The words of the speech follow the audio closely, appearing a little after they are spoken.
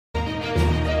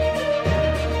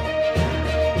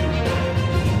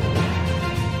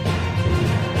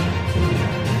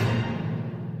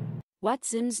What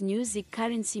Zim's new ZiG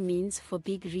currency means for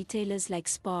big retailers like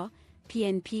Spar,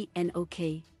 PnP and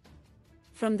OK.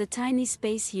 From the tiny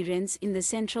space he rents in the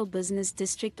central business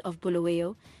district of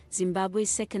Bulawayo, Zimbabwe's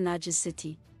second-largest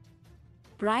city,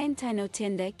 Brian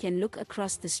Tinotenda can look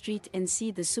across the street and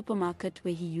see the supermarket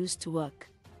where he used to work.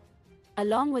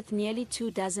 Along with nearly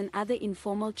 24 other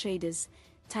informal traders,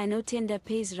 Tinotenda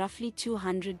pays roughly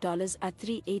 $200 or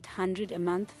 $3,800 a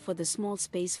month for the small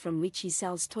space from which he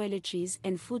sells toiletries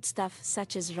and foodstuff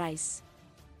such as rice,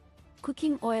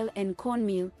 cooking oil and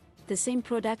cornmeal, the same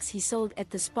products he sold at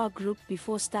the Spar Group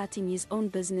before starting his own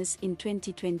business in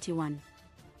 2021.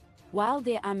 While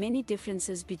there are many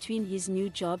differences between his new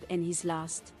job and his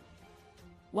last,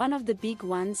 one of the big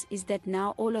ones is that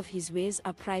now all of his wares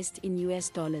are priced in US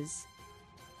dollars.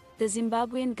 The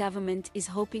Zimbabwean government is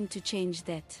hoping to change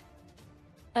that.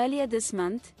 Earlier this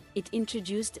month, it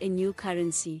introduced a new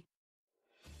currency,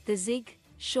 the ZiG,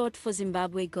 short for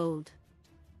Zimbabwe gold.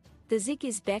 The ZiG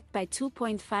is backed by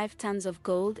 2.5 tons of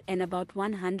gold and about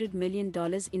 $100 million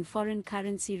in foreign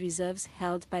currency reserves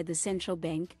held by the central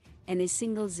bank, and a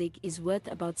single ZiG is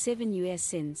worth about 7 US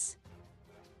cents,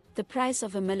 the price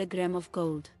of a milligram of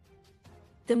gold.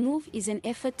 The move is an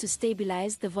effort to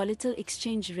stabilize the volatile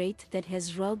exchange rate that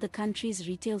has roiled the country's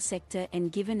retail sector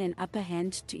and given an upper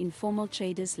hand to informal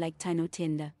traders like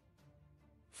Tinotenda.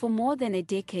 For more than a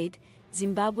decade,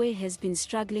 Zimbabwe has been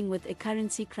struggling with a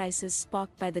currency crisis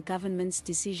sparked by the government's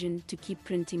decision to keep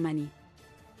printing money.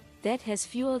 That has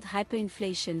fueled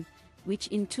hyperinflation, which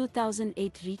in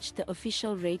 2008 reached the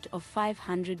official rate of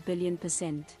 500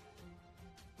 billion%.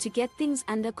 To get things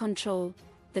under control,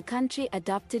 the country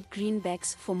adopted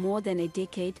greenbacks for more than a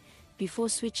decade, before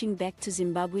switching back to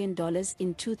Zimbabwean dollars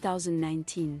in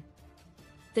 2019.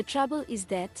 The trouble is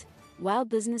that, while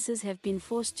businesses have been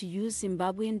forced to use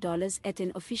Zimbabwean dollars at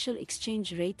an official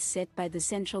exchange rate set by the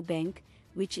central bank,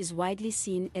 which is widely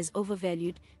seen as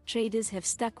overvalued, traders have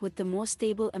stuck with the more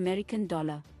stable American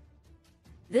dollar.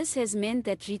 This has meant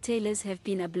that retailers have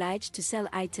been obliged to sell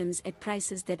items at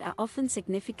prices that are often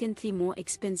significantly more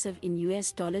expensive in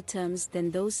US dollar terms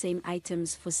than those same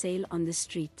items for sale on the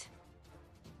street.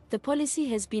 The policy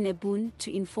has been a boon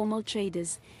to informal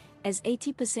traders, as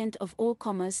 80% of all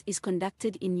commerce is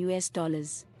conducted in US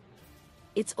dollars.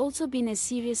 It's also been a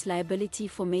serious liability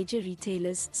for major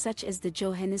retailers such as the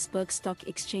Johannesburg Stock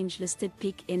Exchange-listed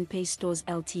Pick n Pay Stores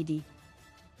Ltd.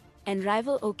 and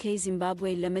rival OK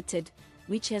Zimbabwe Limited,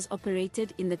 which has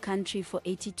operated in the country for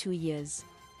 82 years.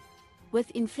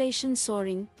 With inflation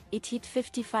soaring, it hit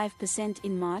 55%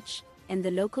 in March, and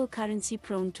the local currency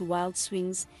prone to wild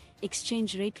swings,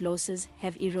 exchange rate losses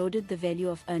have eroded the value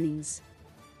of earnings.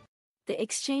 The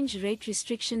exchange rate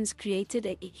restrictions created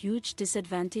a huge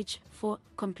disadvantage for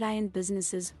compliant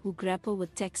businesses who grapple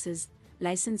with taxes,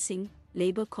 licensing,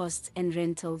 labor costs and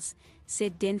rentals,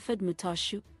 said Denford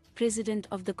Mutoshu, president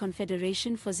of the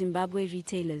Confederation for Zimbabwe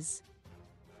Retailers.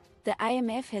 The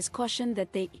IMF has cautioned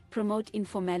that they promote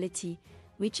informality,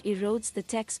 which erodes the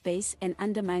tax base and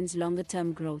undermines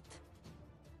longer-term growth.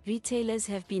 Retailers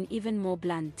have been even more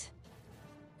blunt.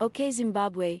 OK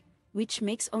Zimbabwe, which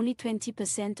makes only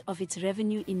 20% of its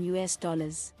revenue in US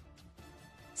dollars,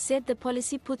 said the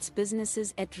policy puts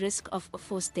businesses at risk of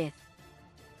forced death.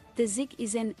 The ZiG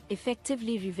is an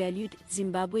effectively revalued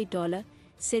Zimbabwe dollar,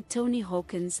 said Tony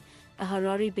Hawkins, a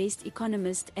Harare-based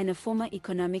economist and a former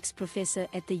economics professor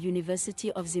at the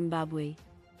University of Zimbabwe.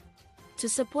 To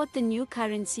support the new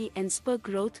currency and spur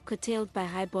growth curtailed by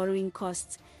high borrowing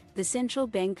costs, the central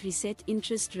bank reset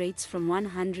interest rates from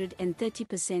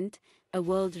 130%, a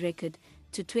world record,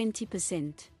 to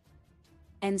 20%.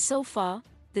 And so far,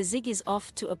 the ZiG is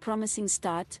off to a promising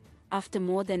start, after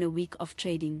more than a week of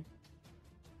trading.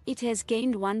 It has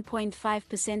gained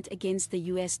 1.5% against the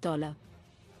US dollar.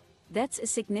 That's a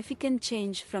significant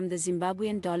change from the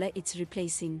Zimbabwean dollar it's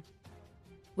replacing.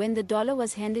 When the dollar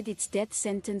was handed its death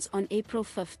sentence on April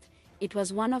 5, it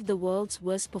was one of the world's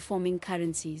worst performing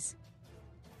currencies,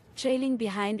 trailing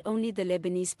behind only the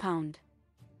Lebanese pound.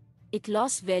 It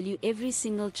lost value every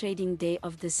single trading day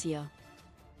of this year.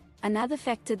 Another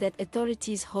factor that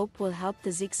authorities hope will help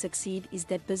the ZiG succeed is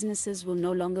that businesses will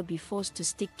no longer be forced to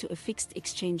stick to a fixed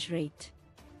exchange rate.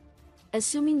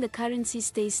 Assuming the currency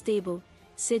stays stable,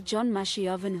 said John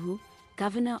Mashiovanhu,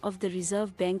 governor of the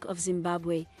Reserve Bank of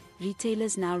Zimbabwe,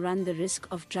 retailers now run the risk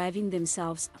of driving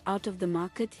themselves out of the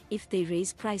market if they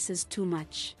raise prices too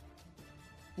much.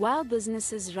 While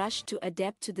businesses rush to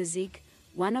adapt to the ZiG,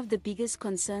 one of the biggest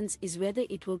concerns is whether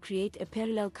it will create a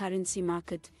parallel currency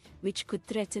market, which could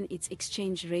threaten its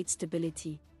exchange rate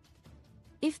stability.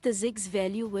 If the ZiG's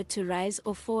value were to rise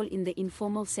or fall in the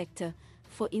informal sector,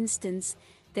 for instance,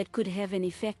 that could have an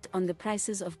effect on the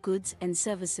prices of goods and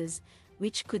services,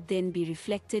 which could then be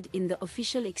reflected in the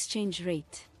official exchange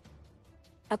rate.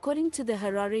 According to the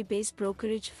Harare-based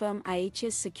brokerage firm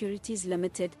IHS Securities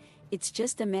Limited, it's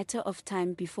just a matter of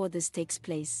time before this takes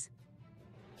place.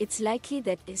 It's likely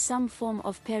that some form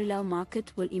of parallel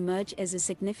market will emerge as a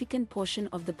significant portion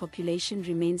of the population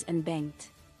remains unbanked.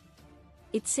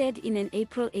 It said in an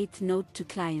April 8 note to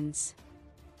clients.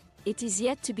 It is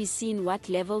yet to be seen what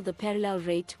level the parallel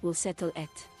rate will settle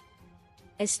at.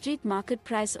 A street market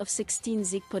price of 16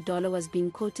 ZiG per dollar was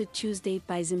being quoted Tuesday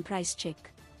by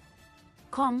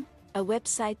ZimPriceCheck.com, a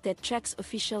website that tracks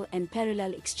official and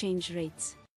parallel exchange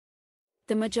rates.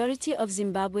 The majority of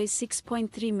Zimbabwe's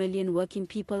 6.3 million working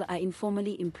people are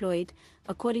informally employed,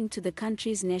 according to the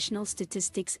country's National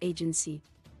Statistics Agency.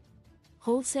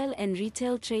 Wholesale and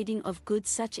retail trading of goods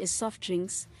such as soft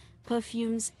drinks,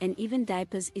 perfumes, and even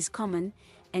diapers is common,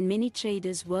 and many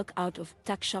traders work out of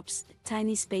tuck shops,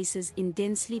 tiny spaces in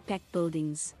densely packed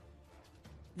buildings.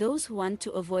 Those who want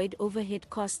to avoid overhead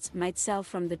costs might sell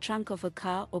from the trunk of a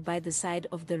car or by the side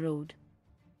of the road.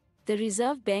 The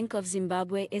Reserve Bank of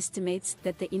Zimbabwe estimates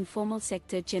that the informal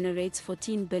sector generates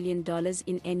 $14 billion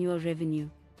in annual revenue.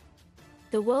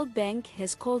 The World Bank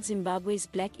has called Zimbabwe's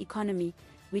black economy,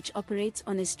 which operates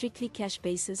on a strictly cash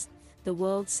basis, the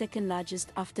world's second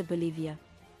largest after Bolivia.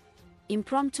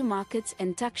 Impromptu markets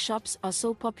and tuck shops are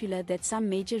so popular that some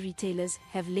major retailers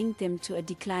have linked them to a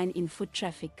decline in foot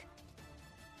traffic.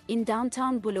 In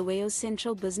downtown Bulawayo's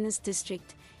central business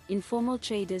district, informal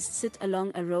traders sit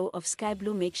along a row of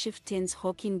sky-blue makeshift tents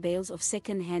hawking bales of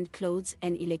second-hand clothes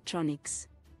and electronics.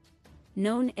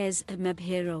 Known as a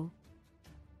mabhero.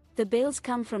 The bales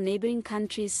come from neighboring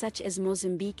countries such as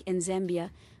Mozambique and Zambia,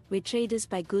 where traders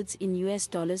buy goods in US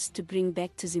dollars to bring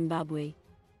back to Zimbabwe.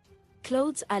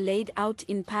 Clothes are laid out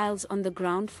in piles on the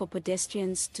ground for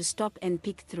pedestrians to stop and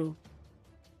pick through.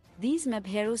 These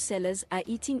mabhero sellers are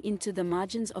eating into the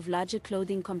margins of larger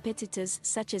clothing competitors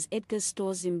such as Edgar's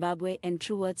Stores Zimbabwe and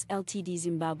Truworths Ltd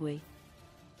Zimbabwe.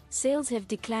 Sales have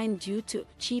declined due to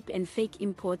cheap and fake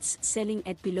imports selling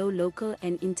at below local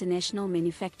and international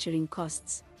manufacturing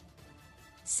costs,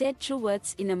 said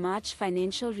Truworths in a March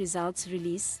financial results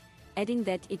release, adding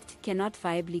that it cannot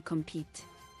viably compete.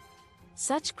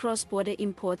 Such cross-border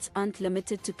imports aren't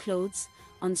limited to clothes.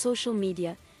 On social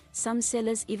media, some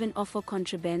sellers even offer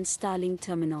contraband Starlink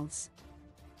terminals.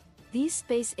 These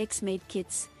SpaceX-made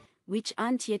kits, which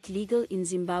aren't yet legal in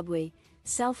Zimbabwe,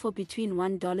 sell for between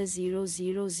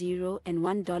 $1,000 and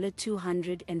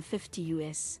 $1,250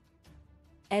 US.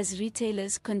 As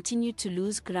retailers continue to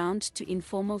lose ground to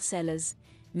informal sellers,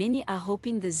 many are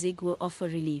hoping the ZiG will offer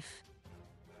relief.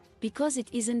 Because it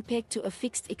isn't pegged to a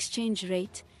fixed exchange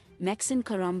rate, Maxine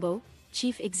Karambo,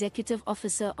 Chief Executive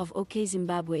Officer of OK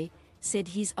Zimbabwe, said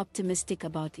he's optimistic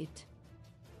about it.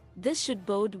 This should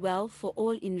bode well for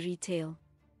all in retail.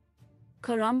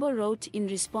 Karambo wrote in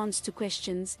response to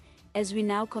questions, as we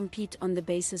now compete on the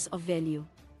basis of value.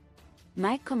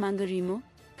 Mike Kamangarimo,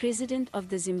 president of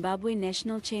the Zimbabwe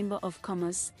National Chamber of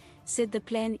Commerce, said the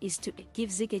plan is to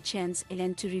give ZiG a chance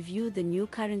and to review the new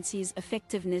currency's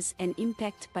effectiveness and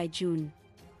impact by June.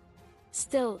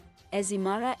 Still, as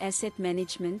Imara Asset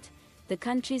Management, the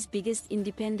country's biggest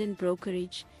independent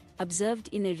brokerage, observed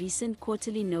in a recent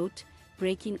quarterly note,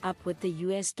 breaking up with the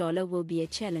US dollar will be a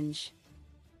challenge,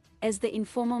 as the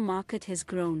informal market has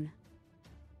grown.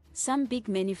 Some big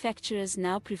manufacturers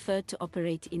now prefer to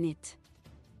operate in it.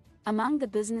 Among the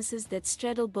businesses that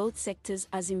straddle both sectors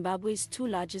are Zimbabwe's two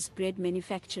largest bread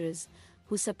manufacturers,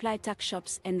 who supply tuck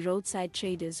shops and roadside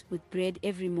traders with bread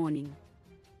every morning.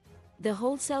 The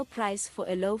wholesale price for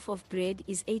a loaf of bread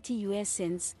is 80 US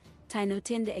cents,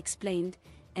 Tinotenda explained,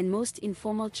 and most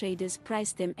informal traders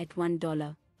price them at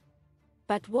 $1.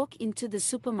 But walk into the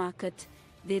supermarket,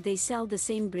 there they sell the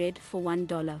same bread for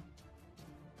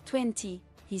 $1.20,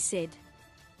 he said.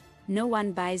 No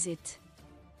one buys it.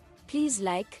 Please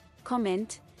like,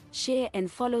 comment, share and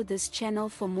follow this channel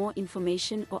for more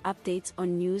information or updates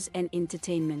on news and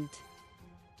entertainment.